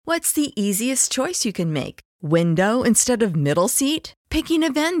What's the easiest choice you can make? Window instead of middle seat? Picking a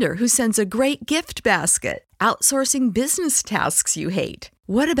vendor who sends a great gift basket? Outsourcing business tasks you hate?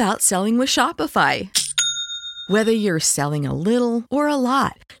 What about selling with Shopify? Whether you're selling a little or a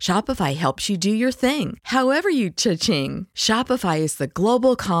lot, Shopify helps you do your thing, however you cha-ching. Shopify is the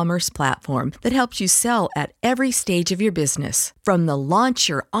global commerce platform that helps you sell at every stage of your business. From the launch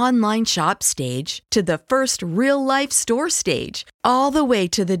your online shop stage to the first real-life store stage, all the way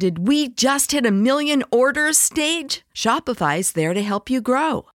to the did we just hit a million orders stage. Shopify's there to help you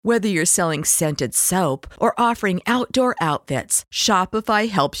grow. Whether you're selling scented soap or offering outdoor outfits, Shopify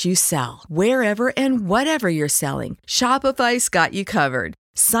helps you sell. Wherever and whatever you're selling, Shopify's got you covered.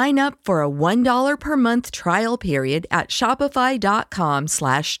 Sign up for a $1 per month trial period at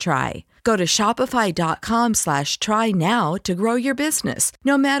shopify.com/try. Go to shopify.com/try now to grow your business,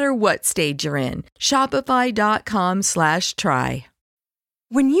 no matter what stage you're in. Shopify.com/try.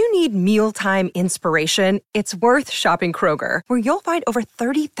 When you need mealtime inspiration, it's worth shopping Kroger, where you'll find over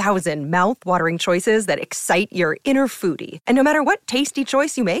 30,000 mouth-watering choices that excite your inner foodie. And no matter what tasty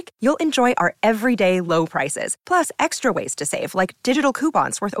choice you make, you'll enjoy our everyday low prices, plus extra ways to save, like digital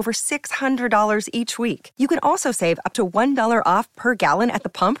coupons worth over $600 each week. You can also save up to $1 off per gallon at the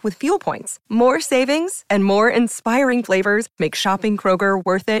pump with fuel points. More savings and more inspiring flavors make shopping Kroger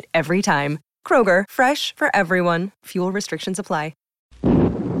worth it every time. Kroger, fresh for everyone. Fuel restrictions apply.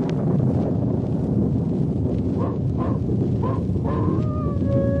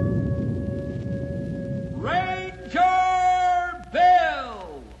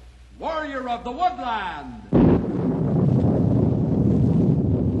 Warrior of the Woodland.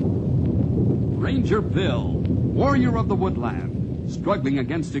 Ranger Bill, warrior of the woodland, struggling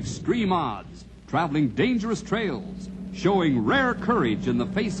against extreme odds, traveling dangerous trails, showing rare courage in the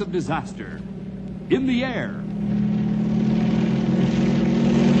face of disaster. In the air.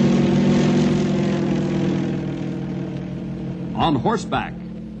 On horseback.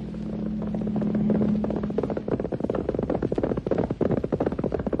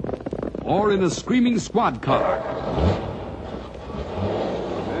 Or in a screaming squad car.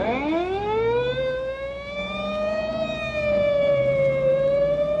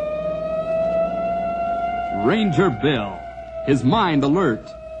 Ranger Bill, his mind alert,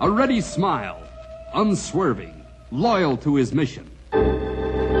 a ready smile, unswerving, loyal to his mission.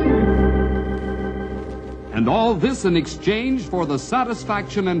 And all this in exchange for the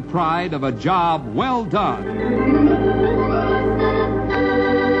satisfaction and pride of a job well done.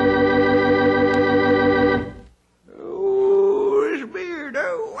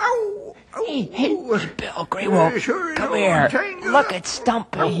 Hey, Bill Greenwald, come here. Look at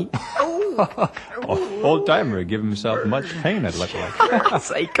Stumpy. Old timer, give himself much pain, it looked like.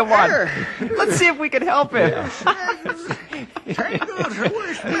 Say, come on. Let's see if we can help him. Hey,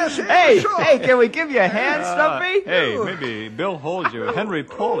 can we give you a hand, Stumpy? Hey, maybe Bill holds you. Henry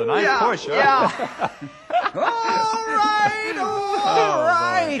pull and I push. Yeah. All right.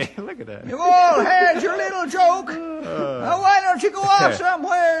 Boy. Look at that. You all had your little joke. Now, why don't you go off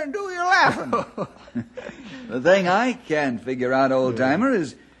somewhere and do your laughing? The thing I can't figure out, old-timer,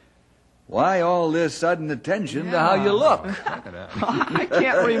 is why all this sudden attention to how you look. I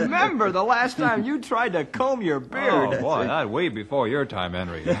can't remember the last time you tried to comb your beard. Oh, boy, that way before your time,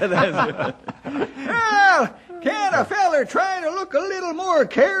 Henry. Well, can't a feller try to look a little more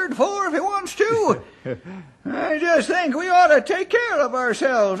cared for if he wants to? I just think we ought to take care of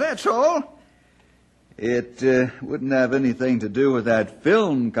ourselves, that's all. It wouldn't have anything to do with that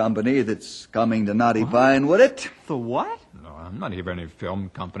film company that's coming to Knotty Pine, would it? The what? No, I'm not hearing any film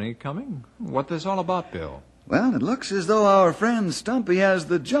company coming. What this all about, Bill? Well, it looks as though our friend Stumpy has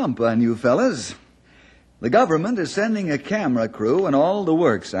the jump on you fellas. The government is sending a camera crew and all the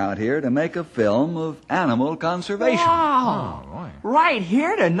works out here to make a film of animal conservation. Wow. Oh, boy. Right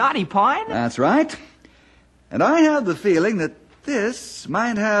here to Knotty Pine? That's right. And I have the feeling that this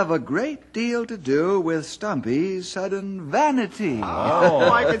might have a great deal to do with Stumpy's sudden vanity.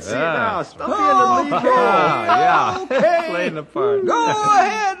 Oh, I can see it now. Stumpy in the lead role. Yeah. Okay. Playing the part. Go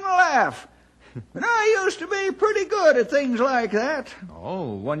ahead and laugh. But I used to be pretty good at things like that.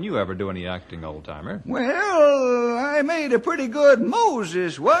 Oh, when you ever do any acting, old-timer? Well, I made a pretty good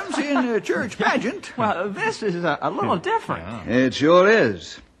Moses once in a church pageant. Well, this is a little different. It sure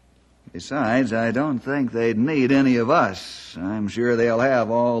is. Besides, I don't think they'd need any of us. I'm sure they'll have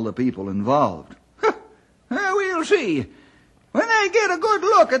all the people involved. We'll see. When they get a good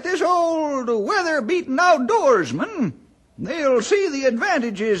look at this old weather-beaten outdoorsman, they'll see the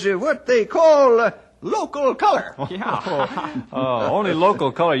advantages of what they call local color. Yeah. Only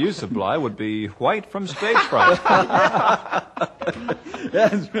local color you supply would be white from stage fright.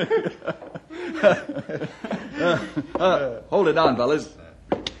 Hold it on, fellas.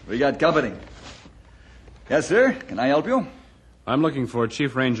 We got company. Yes, sir. Can I help you? I'm looking for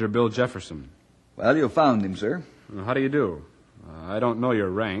Chief Ranger Bill Jefferson. Well, you found him, sir. How do you do? I don't know your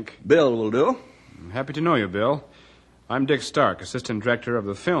rank. Bill will do. I'm happy to know you, Bill. I'm Dick Stark, assistant director of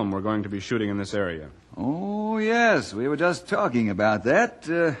the film we're going to be shooting in this area. Oh, yes. We were just talking about that.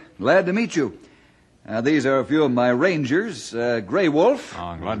 Glad to meet you. These are a few of my rangers, Grey Wolf.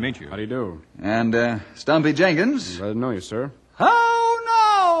 Oh, glad to meet you. How do you do? And Stumpy Jenkins. Glad to know you, sir. How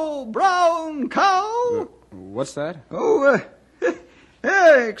now, brown cow? What's that? Oh,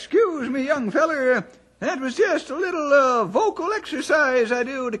 excuse me, young feller. That was just a little vocal exercise I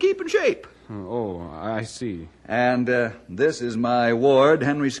do to keep in shape. Oh, I see. And this is my ward,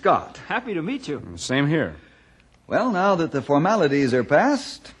 Henry Scott. Happy to meet you. Same here. Well, now that the formalities are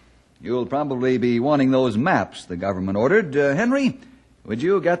passed, you'll probably be wanting those maps the government ordered. Henry, would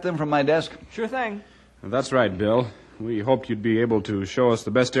you get them from my desk? Sure thing. That's right, Bill. We hoped you'd be able to show us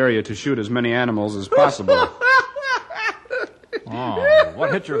the best area to shoot as many animals as possible. Oh,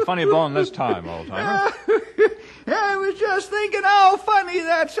 what hit your funny bone this time, old-timer? I was just thinking how funny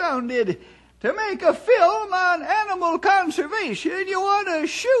that sounded. To make a film on animal conservation, you want to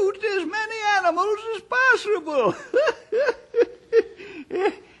shoot as many animals as possible.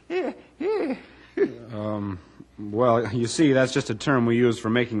 Well, you see, that's just a term we use for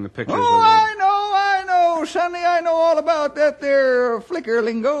making the pictures. Oh, I know, Sonny. I know all about that there flicker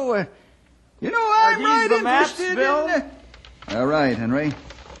lingo. I'm right the maps, interested Bill? in... All right, Henry.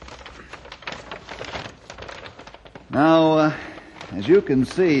 Now, as you can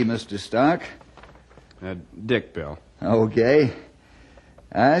see, Mr. Stark. Dick, Bill. Okay.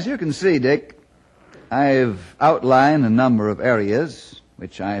 As you can see, Dick, I've outlined a number of areas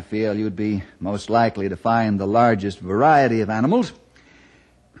which I feel you'd be most likely to find the largest variety of animals.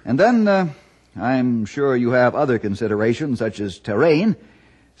 And then I'm sure you have other considerations, such as terrain.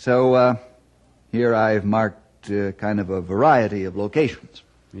 So here I've marked kind of a variety of locations.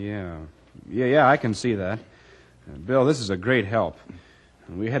 Yeah, I can see that. Bill, this is a great help.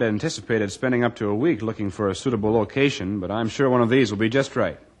 We had anticipated spending up to a week looking for a suitable location, but I'm sure one of these will be just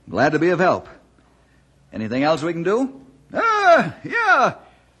right. Glad to be of help. Anything else we can do? Yeah.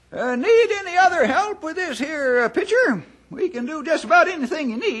 Need any other help with this here picture? We can do just about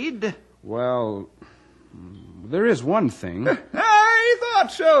anything you need. Well, there is one thing. I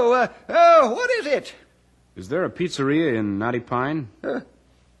thought so. What is it? Is there a pizzeria in Knotty Pine?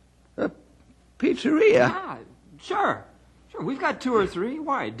 Pizzeria? Yeah, sure. Sure, we've got 2 or 3.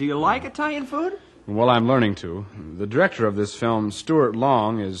 Why, do you like Italian food? Well, I'm learning to. The director of this film, Stuart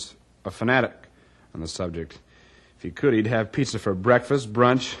Long, is a fanatic on the subject. If he could, he'd have pizza for breakfast,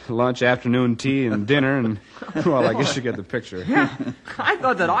 brunch, lunch, afternoon tea, and dinner, and, well, I guess you get the picture. Yeah, I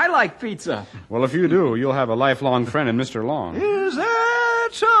thought that I liked pizza. Well, if you do, you'll have a lifelong friend in Mr. Long. Is that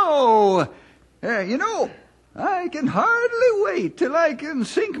so? I can hardly wait till I can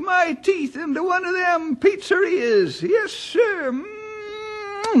sink my teeth into one of them pizzerias. Yes, sir.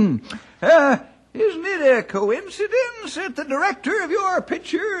 Isn't it a coincidence that the director of your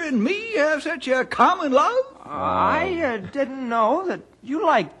picture and me have such a common love? I didn't know that you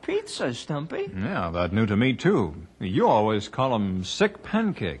like pizza, Stumpy. Yeah, that's new to me, too. You always call them sick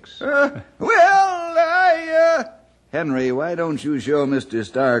pancakes. Henry, why don't you show Mr.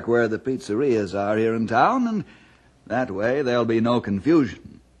 Stark where the pizzerias are here in town, and that way there'll be no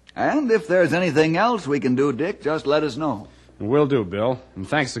confusion. And if there's anything else we can do, Dick, just let us know. Will do, Bill, and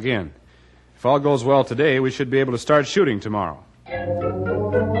thanks again. If all goes well today, we should be able to start shooting tomorrow.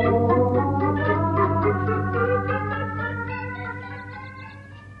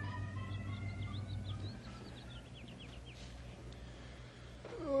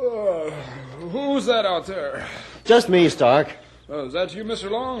 Who's that out there? Just me, Stark. Is that you, Mr.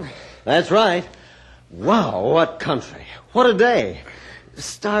 Long? That's right. Wow, what country. What a day.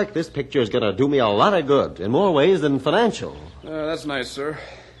 Stark, this picture is going to do me a lot of good, in more ways than financial. That's nice, sir.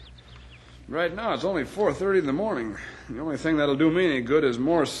 Right now, it's only 4:30 in the morning. The only thing that'll do me any good is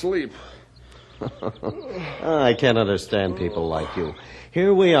more sleep. I can't understand people like you.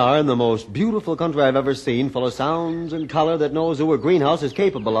 Here we are in the most beautiful country I've ever seen, full of sounds and color that knows who a greenhouse is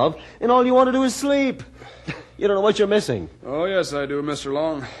capable of, and all you want to do is sleep. You don't know what you're missing. Oh, yes, I do, Mr.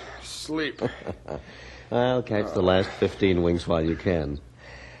 Long. Sleep. I'll catch the last 15 winks while you can.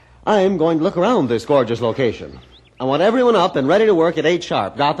 I'm going to look around this gorgeous location. I want everyone up and ready to work at 8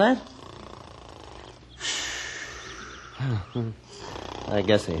 sharp. Got that? I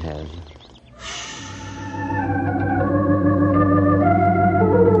guess he has.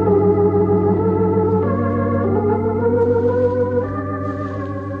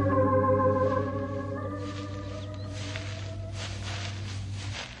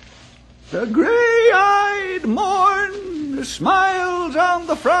 The gray-eyed morn smiles on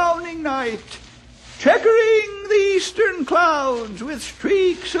the frowning night, checkering the eastern clouds with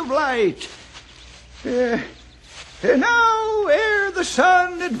streaks of light. Now, ere the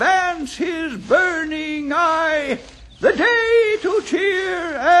sun advance his burning eye, the day to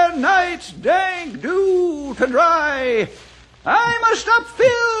cheer and night's dank dew to dry, I must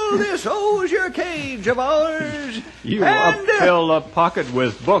upfill this osier cage of ours. You upfill a pocket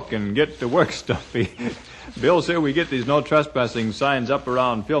with book and get to work, Stumpy. Bill said we get these no trespassing signs up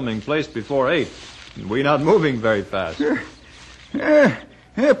around Filming Place before 8. And we not moving very fast.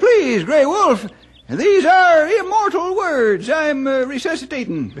 Please, Grey Wolf, these are immortal words I'm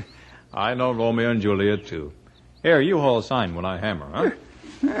resuscitating. I know Romeo and Juliet, too. Here, you hold sign when I hammer, huh?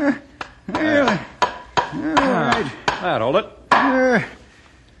 All right. That, hold it.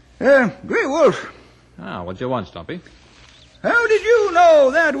 Grey Wolf. Ah, what you want, Stumpy? How did you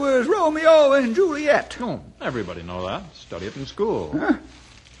know that was Romeo and Juliet? Oh, everybody know that. Study it in school. Huh?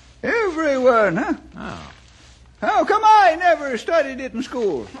 Everyone, huh? Ah. How come I never studied it in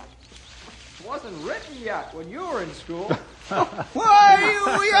school? It wasn't written yet when you were in school. Why,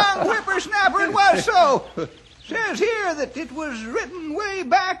 you young whippersnapper, it was so. Says here that it was written way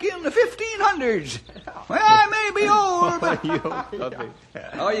back in the 1500s. Well, I may be old, but...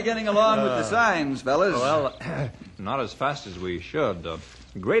 How are you getting along with the signs, fellas? Well, not as fast as we should.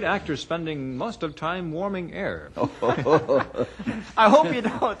 Great actor spending most of time warming air. I hope you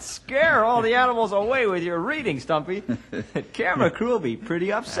don't scare all the animals away with your reading, Stumpy. The camera crew will be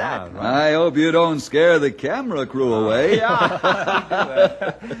pretty upset. I hope you don't scare the camera crew away.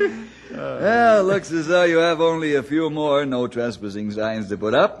 Well, looks as though you have only a few more no trespassing signs to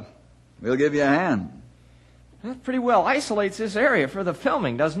put up. We'll give you a hand. That pretty well isolates this area for the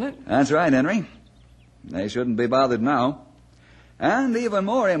filming, doesn't it? That's right, Henry. They shouldn't be bothered now. And even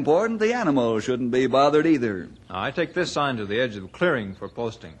more important, the animals shouldn't be bothered either. I take this sign to the edge of the clearing for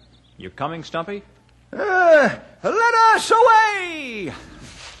posting. You coming, Stumpy? Let us away!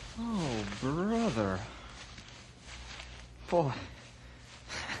 Oh, brother. Boy.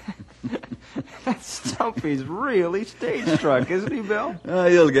 That Stumpy's really stage-struck, isn't he, Bill?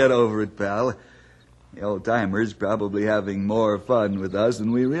 You'll get over it, pal. The old-timers probably having more fun with us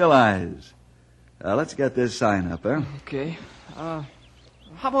than we realize. Let's get this sign up, huh? Okay. How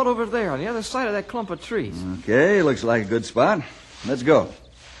about over there on the other side of that clump of trees? Okay, looks like a good spot. Let's go.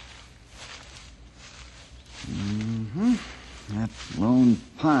 That lone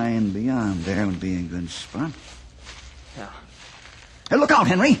pine beyond there would be a good spot. Yeah. Hey, look out,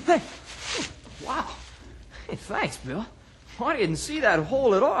 Henry! Hey. Wow. Hey, thanks, Bill. Oh, I didn't see that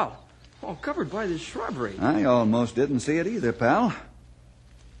hole at all. All covered by this shrubbery. I almost didn't see it either, pal.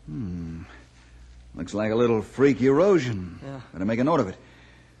 Looks like a little freak erosion. Yeah. Better make a note of it.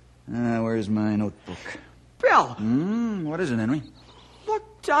 Where's my notebook? Bill! What is it, Henry?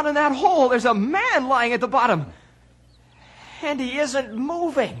 Look down in that hole. There's a man lying at the bottom. And he isn't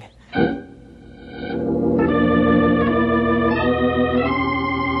moving.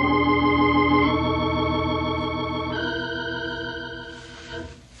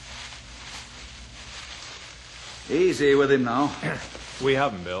 Easy with him now. We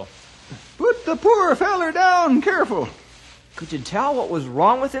have him, Bill. Put the poor feller down careful. Could you tell what was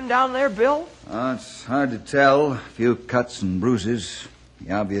wrong with him down there, Bill? It's hard to tell. A few cuts and bruises.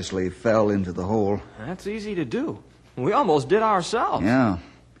 He obviously fell into the hole. That's easy to do. We almost did ourselves. Yeah.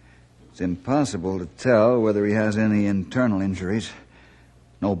 It's impossible to tell whether he has any internal injuries.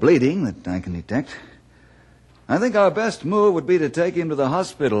 No bleeding that I can detect. I think our best move would be to take him to the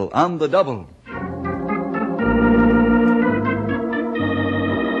hospital on the double.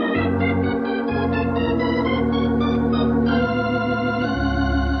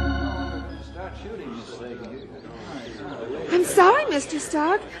 I'm sorry, Mr.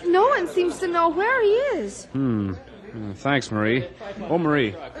 Stark. No one seems to know where he is. Thanks, Marie. Oh,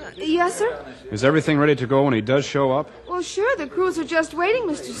 Marie, Yes, sir? is everything ready to go when he does show up? Well, sure, the crews are just waiting,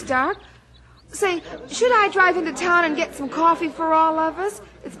 Mr. Stark. Say, should I drive into town and get some coffee for all of us?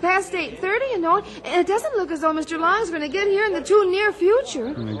 It's past 8:30, you know, and it doesn't look as though Mr. Long's going to get here in the too near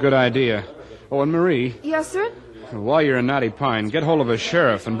future. Good idea. Oh, and Marie, Yes, sir? while you're in Knotty Pine, get hold of a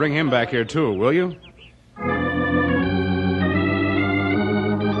sheriff and bring him back here, too, will you?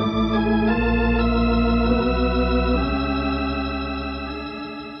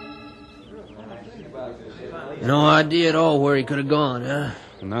 No idea at all where he could have gone, huh?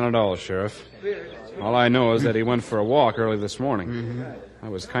 None at all, Sheriff. All I know is that he went for a walk early this morning. Mm-hmm. I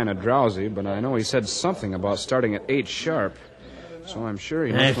was kind of drowsy, but I know he said something about starting at 8 sharp. So I'm sure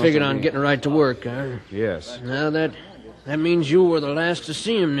he I figured on getting right to work, huh? Yes. Now that means you were the last to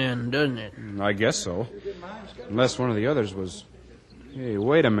see him then, doesn't it? I guess so. Unless one of the others was... Hey,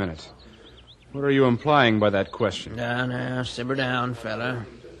 wait a minute. What are you implying by that question? Now, simmer down, fella.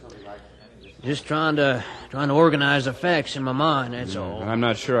 Just trying to organize the facts in my mind, that's all. I'm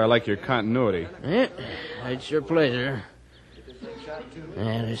not sure I like your continuity. It's your pleasure.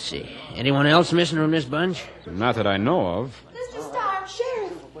 Let's see. Anyone else missing from this bunch? Not that I know of. Mr. Stark,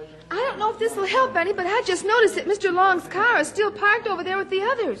 Sheriff. I don't know if this will help any, but I just noticed that Mr. Long's car is still parked over there with the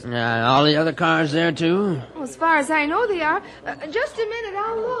others. All the other cars there, too? Well, as far as I know, they are. Just a minute,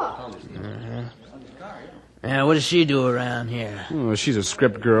 I'll look. What does she do around here? Oh, she's a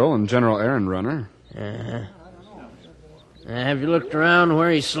script girl and general errand runner. Have you looked around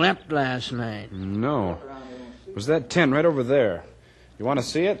where he slept last night? No. It was that tent right over there. You want to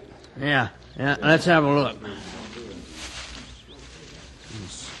see it? Yeah, let's have a look.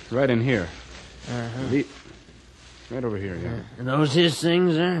 It's right in here. Right over here, yeah. Are those his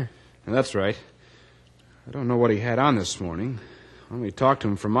things there? That's right. I don't know what he had on this morning. I only talked to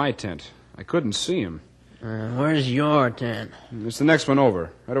him from my tent. I couldn't see him. Where's your tent? It's the next one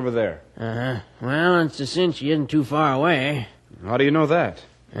over, right over there. Well, it's a cinch he isn't too far away. How do you know that?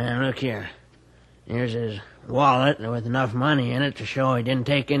 Look here. Here's his wallet with enough money in it to show he didn't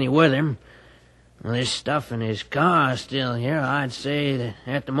take any with him. Well, this stuff in his car is still here. I'd say that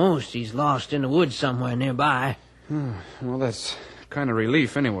at the most he's lost in the woods somewhere nearby. Well, that's kind of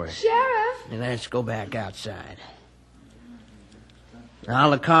relief anyway. Sheriff! Let's go back outside.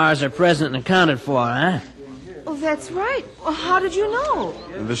 All the cars are present and accounted for, huh? Oh, that's right. Well, how did you know?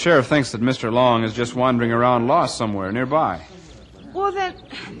 The sheriff thinks that Mr. Long is just wandering around lost somewhere nearby. Well, then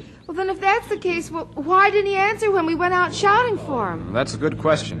if that's the case, why didn't he answer when we went out shouting for him? That's a good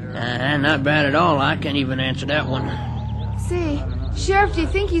question. Not bad at all. I can't even answer that one. Say, Sheriff, do you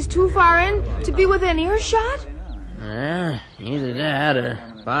think he's too far in to be within earshot? Either that or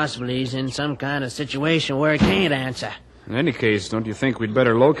possibly he's in some kind of situation where he can't answer. In any case, don't you think we'd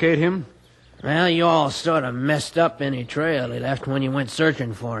better locate him? Well, you all sort of messed up any trail he left when you went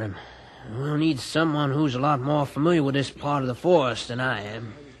searching for him. We'll need someone who's a lot more familiar with this part of the forest than I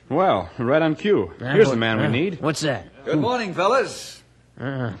am. Well, right on cue. Here's the man we need. What's that? Good morning, fellas.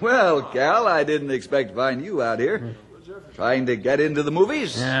 Well, Cal, I didn't expect to find you out here. Trying to get into the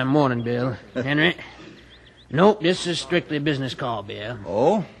movies? Morning, Bill. Henry? Nope, this is strictly a business call, Bill.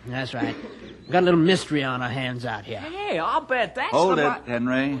 Oh? That's right. Got a little mystery on our hands out here. Hey, I'll bet that's Hold it,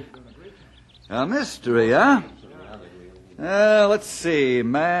 Henry. A mystery, huh? Let's see.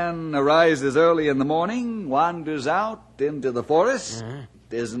 Man arises early in the morning, wanders out into the forest,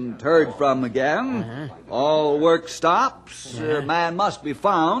 isn't heard from again. All work stops. Man must be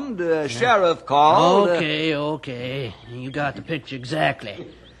found. Sheriff called. Okay. You got the picture exactly.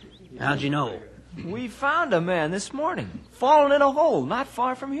 How'd you know? We found a man this morning, fallen in a hole not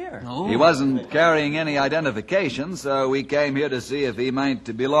far from here. Oh. He wasn't carrying any identification, so we came here to see if he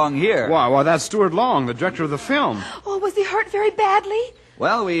might belong here. Why, that's Stuart Long, the director of the film. Oh, was he hurt very badly?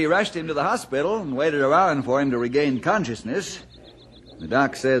 Well, we rushed him to the hospital and waited around for him to regain consciousness. The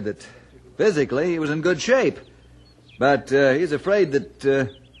doc said that physically he was in good shape, but he's afraid that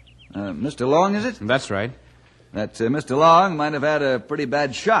Mr. Long, is it? That's right. That Mr. Long might have had a pretty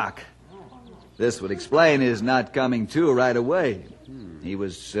bad shock. This would explain his not coming to right away. He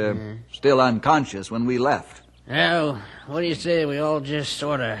was still unconscious when we left. Well, what do you say we all just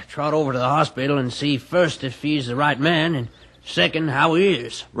sort of trot over to the hospital and see first if he's the right man, and second, how he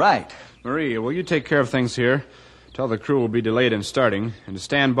is? Right. Marie, will you take care of things here? Tell the crew will be delayed in starting, and to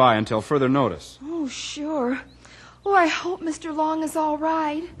stand by until further notice. Oh, sure. Oh, I hope Mr. Long is all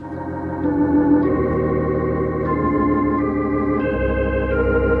right.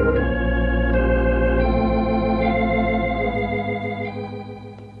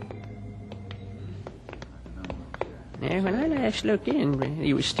 When I last looked in,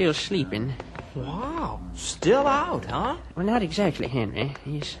 he was still sleeping. Wow, still out, huh? Well, not exactly, Henry.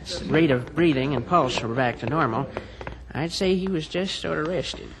 His rate of breathing and pulse were back to normal. I'd say he was just sort of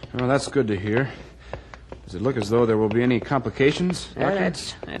rested. Well, that's good to hear. Does it look as though there will be any complications, Doctor?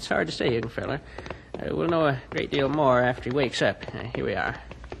 That's hard to say, young fella. We'll know a great deal more after he wakes up. Here we are.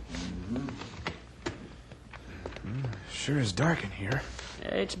 Sure is dark in here.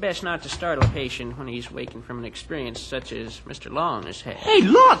 It's best not to startle a patient when he's waking from an experience such as Mr. Long has had. Hey,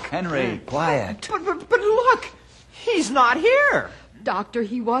 look! Henry, quiet. But look! He's not here! Doctor,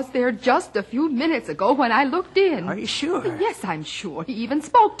 he was there just a few minutes ago when I looked in. Are you sure? Yes, I'm sure. He even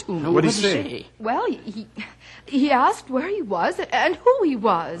spoke to me. What did he say? Well, he asked where he was and who he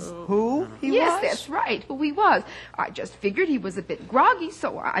was. Who he was? Yes, that's right, who he was. I just figured he was a bit groggy,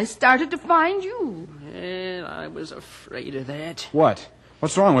 so I started to find you. Well, I was afraid of that. What?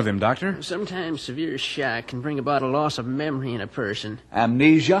 What's wrong with him, Doctor? Sometimes severe shock can bring about a loss of memory in a person.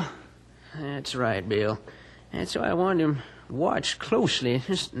 Amnesia? That's right, Bill. That's why I wanted him watched closely.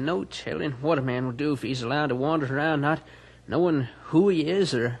 There's no telling what a man will do if he's allowed to wander around not knowing who he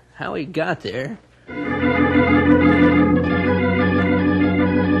is or how he got there.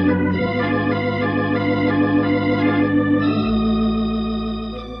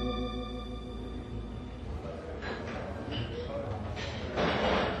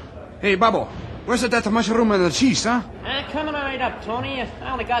 Hey, Bubble, where's that mushroom and the cheese, huh? Coming right up, Tony.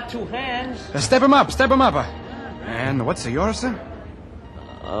 I only got 2 hands. Step him up. And what's yours, sir?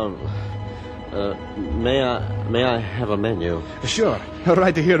 May I have a menu? Sure.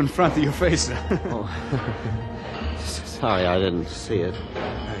 Right here in front of your face. Oh. Sorry, I didn't see it.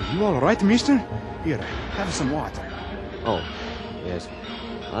 You all right, mister? Here, have some water. Oh, yes.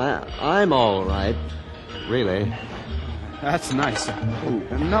 I'm all right, really. That's nice.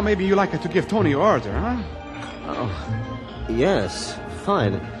 Now maybe you like to give Tony your order, huh? Oh, yes,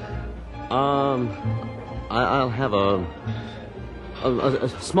 fine. I'll have a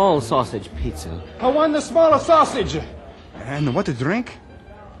small sausage pizza. I want the smaller sausage. And what to drink?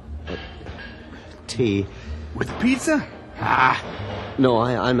 Tea. With pizza? No,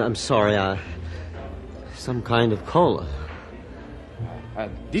 I'm sorry. Some kind of cola.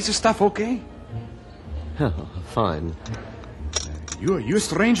 This stuff okay? Oh, fine. You a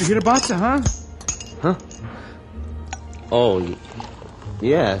stranger hereabouts, huh? Huh? Oh,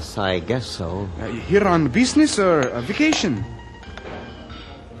 yes, I guess so. Here on business or a vacation?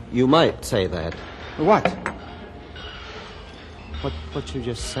 You might say that. What? What you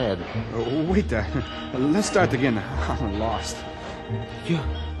just said. Wait, let's start again. I'm lost.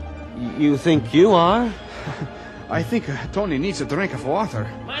 You think you are? I think Tony needs a drink of water.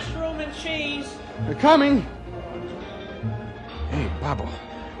 Mushroom and cheese. Coming. Hey, Bobbo,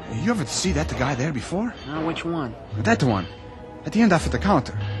 you ever see that guy there before? Which one? That one. At the end of the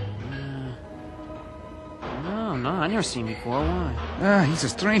counter. No, I never seen him before. Why? He's a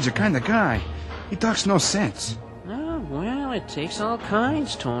stranger kind of guy. He talks no sense. Oh, well, it takes all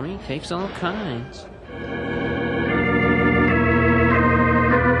kinds, Tony. It takes all kinds.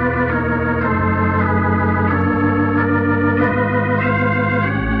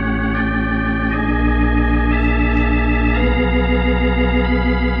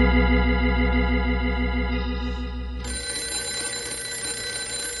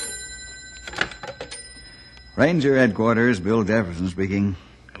 Ranger Headquarters, Bill Jefferson speaking.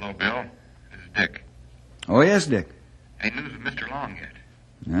 Hello, Bill. This is Dick. Oh, yes, Dick. Any news of Mr. Long yet?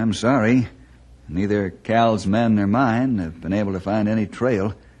 I'm sorry. Neither Cal's men nor mine have been able to find any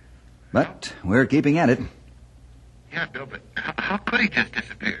trail. But we're keeping at it. Yeah, Bill, but how could he just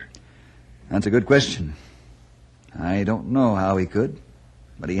disappear? That's a good question. I don't know how he could,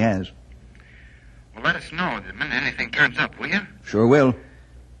 but he has. Well, let us know the minute anything turns up, will you? Sure will.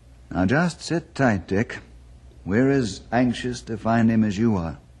 Now, just sit tight, Dick. We're as anxious to find him as you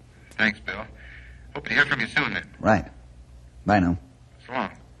are. Thanks, Bill. Hope to hear from you soon, then. Right. Bye now. So long.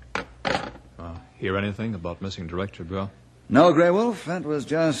 Hear anything about missing director, Bill? No, Grey Wolf. That was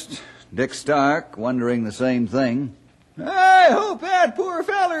just Dick Stark wondering the same thing. I hope that poor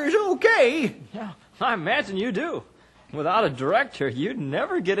feller's okay. Yeah, I imagine you do. Without a director, you'd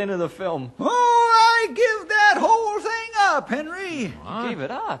never get into the film. Oh, I give that whole thing up, Henry. You gave it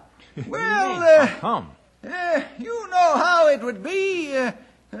up? Well, come. You know how it would be.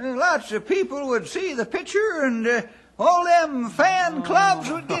 Lots of people would see the picture, and all them fan clubs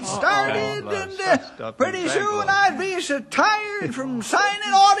would get started, and pretty soon I'd be so tired from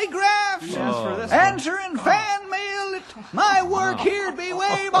signing autographs and answering fan mail that my work here'd be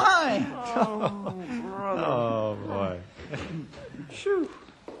way behind. Oh, boy. Shoo.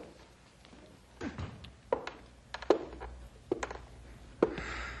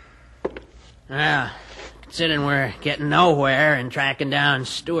 Well, considering we're getting nowhere and tracking down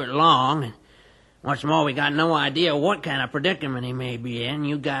Stuart Long, and what's more, we got no idea what kind of predicament he may be in,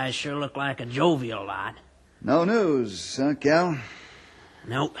 you guys sure look like a jovial lot. No news, huh, Cal?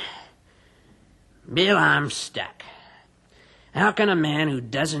 Nope. Bill, I'm stuck. How can a man who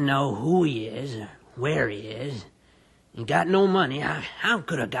doesn't know who he is or where he is, and got no money, how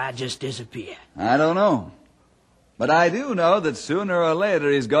could a guy just disappear? I don't know. But I do know that sooner or later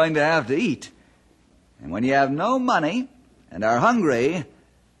he's going to have to eat. And when you have no money and are hungry,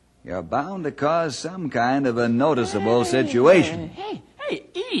 you're bound to cause some kind of a noticeable situation. Hey,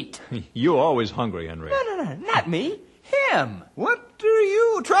 eat. You're always hungry, Henry. No, not me. Him. What are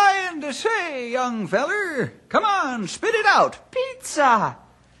you trying to say, young feller? Come on, spit it out. Pizza.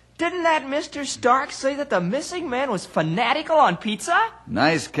 Didn't that Mr. Stark say that the missing man was fanatical on pizza?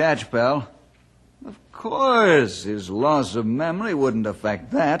 Nice catch, pal. Of course, his loss of memory wouldn't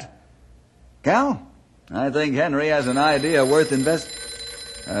affect that. Cal, I think Henry has an idea worth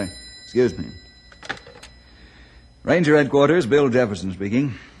excuse me. Ranger Headquarters, Bill Jefferson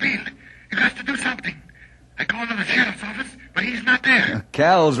speaking. Bill, you got to do something. I called to the sheriff's office, but he's not there.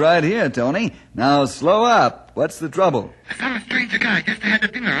 Cal's right here, Tony. Now slow up. What's the trouble? I saw a stranger guy just ahead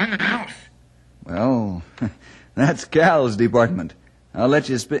of dinner under the house. Well, that's Cal's department. I'll let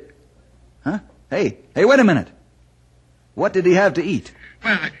you Huh? Hey, wait a minute. What did he have to eat?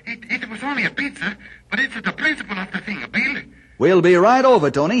 Well, it was only a pizza, but it's the principle of the thing, Bill. We'll be right over,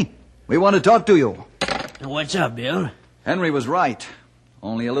 Tony. We want to talk to you. What's up, Bill? Henry was right.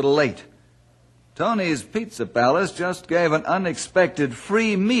 Only a little late. Tony's Pizza Palace just gave an unexpected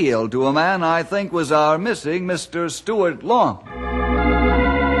free meal to a man I think was our missing Mr. Stuart Long.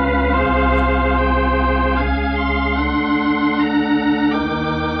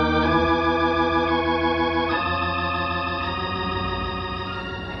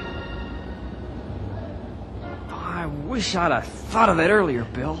 I wish I'd have thought of that earlier,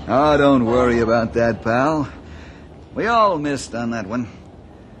 Bill. Oh, don't worry about that, pal. We all missed on that one.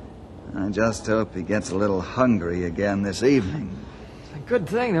 I just hope he gets a little hungry again this evening. It's a good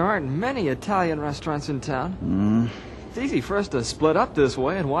thing there aren't many Italian restaurants in town. It's easy for us to split up this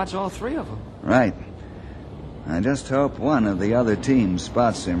way and watch all three of them. Right. I just hope one of the other teams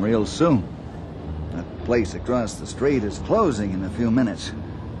spots him real soon. That place across the street is closing in a few minutes.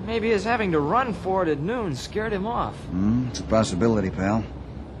 Maybe his having to run for it at noon scared him off. It's a possibility, pal.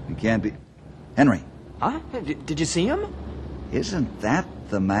 He can't be... Henry. Huh? Did you see him? Isn't that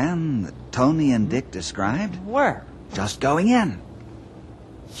the man that Tony and Dick described? Where? Just going in.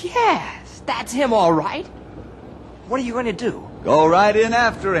 Yes, that's him all right. What are you going to do? Go right in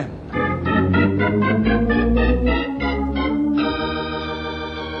after him.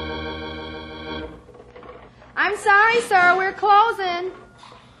 I'm sorry, sir. We're closing.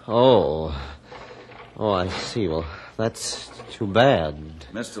 Oh, I see. Well, that's too bad.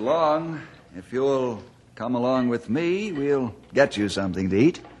 Mr. Long, if you'll come along with me, we'll get you something to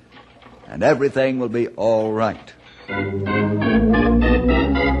eat, and everything will be all right.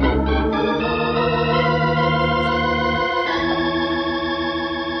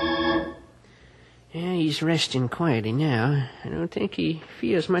 Yeah, he's resting quietly now. I don't think he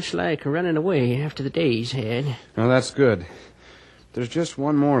feels much like running away after the day he's had. No, that's good. There's just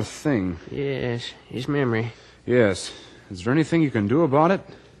one more thing. Yes, his memory. Yes. Is there anything you can do about it?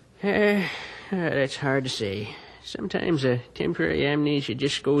 That's hard to say. Sometimes a temporary amnesia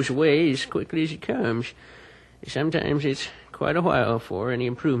just goes away as quickly as it comes. Sometimes it's quite a while before any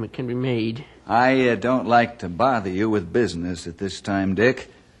improvement can be made. I don't like to bother you with business at this time, Dick,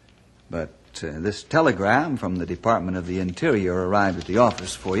 but this telegram from the Department of the Interior arrived at the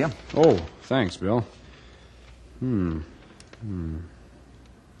office for you. Oh, thanks, Bill. They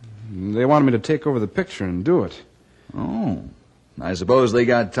wanted me to take over the picture and do it. Oh, I suppose they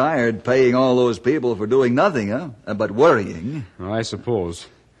got tired paying all those people for doing nothing, huh? But worrying. I suppose.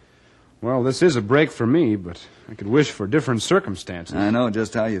 Well, this is a break for me, but I could wish for different circumstances. I know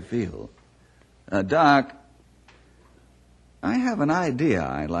just how you feel. Doc, I have an idea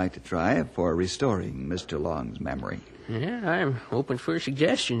I'd like to try for restoring Mr. Long's memory. Yeah, I'm open for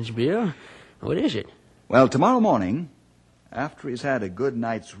suggestions, Bill. What is it? Well, tomorrow morning, after he's had a good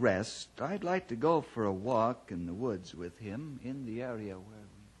night's rest, I'd like to go for a walk in the woods with him in the area where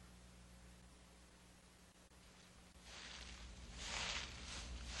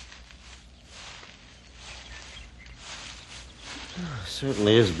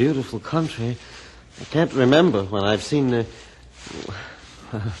Certainly is beautiful country. I can't remember when I've seen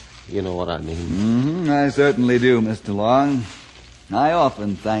you know what I mean. I certainly do, Mr. Long. I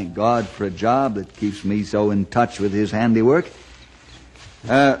often thank God for a job that keeps me so in touch with his handiwork.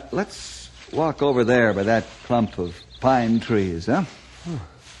 Let's walk over there by that clump of pine trees, huh?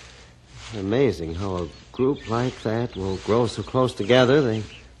 Amazing how a group like that will grow so close together they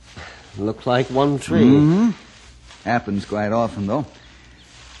look like one tree. Happens quite often, though.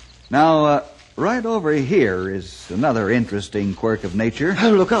 Now, right over here is another interesting quirk of nature.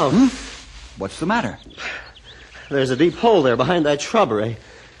 Look out. What's the matter? There's a deep hole there behind that shrubbery.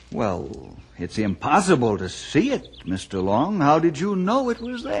 Well, it's impossible to see it, Mr. Long. How did you know it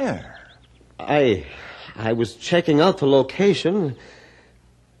was there? I I was checking out the location.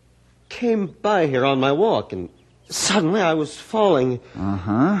 Came by here on my walk, and suddenly I was falling.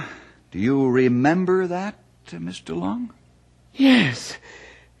 Uh-huh. Do you remember that, Mr. Long? Yes.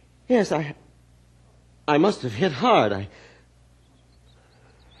 Yes, I must have hit hard. I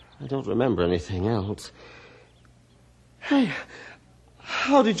don't remember anything else. Hey,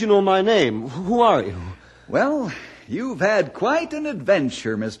 how did you know my name? Who are you? Well, you've had quite an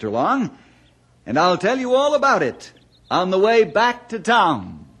adventure, Mr. Long. And I'll tell you all about it on the way back to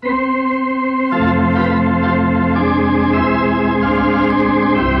town.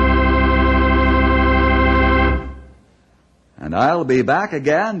 And I'll be back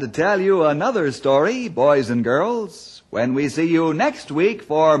again to tell you another story, boys and girls, when we see you next week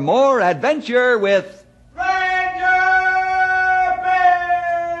for more adventure with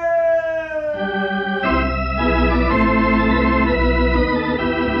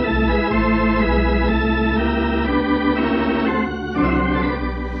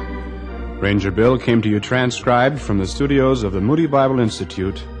Ranger Bill came to you transcribed from the studios of the Moody Bible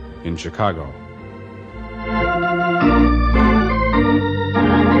Institute in Chicago.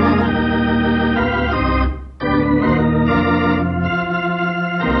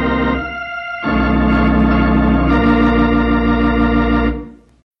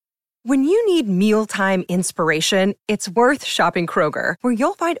 When you need mealtime inspiration, it's worth shopping Kroger, where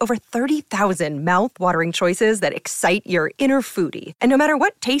you'll find over 30,000 mouth-watering choices that excite your inner foodie. And no matter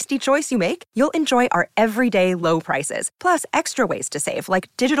what tasty choice you make, you'll enjoy our everyday low prices, plus extra ways to save, like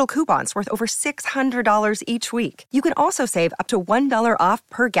digital coupons worth over $600 each week. You can also save up to $1 off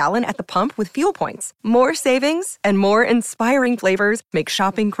per gallon at the pump with fuel points. More savings and more inspiring flavors make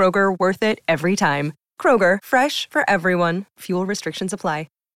shopping Kroger worth it every time. Kroger, fresh for everyone. Fuel restrictions apply.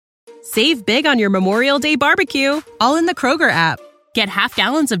 Save big on your Memorial Day barbecue, all in the Kroger app. Get half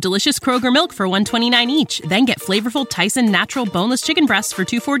gallons of delicious Kroger milk for $1.29 each. Then get flavorful Tyson natural boneless chicken breasts for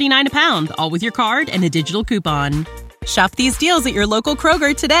 $2.49 a pound, all with your card and a digital coupon. Shop these deals at your local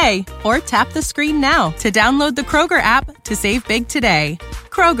Kroger today, or tap the screen now to download the Kroger app to save big today.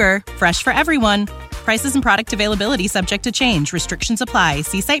 Kroger, fresh for everyone. Prices and product availability subject to change. Restrictions apply.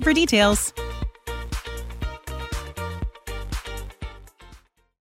 See site for details.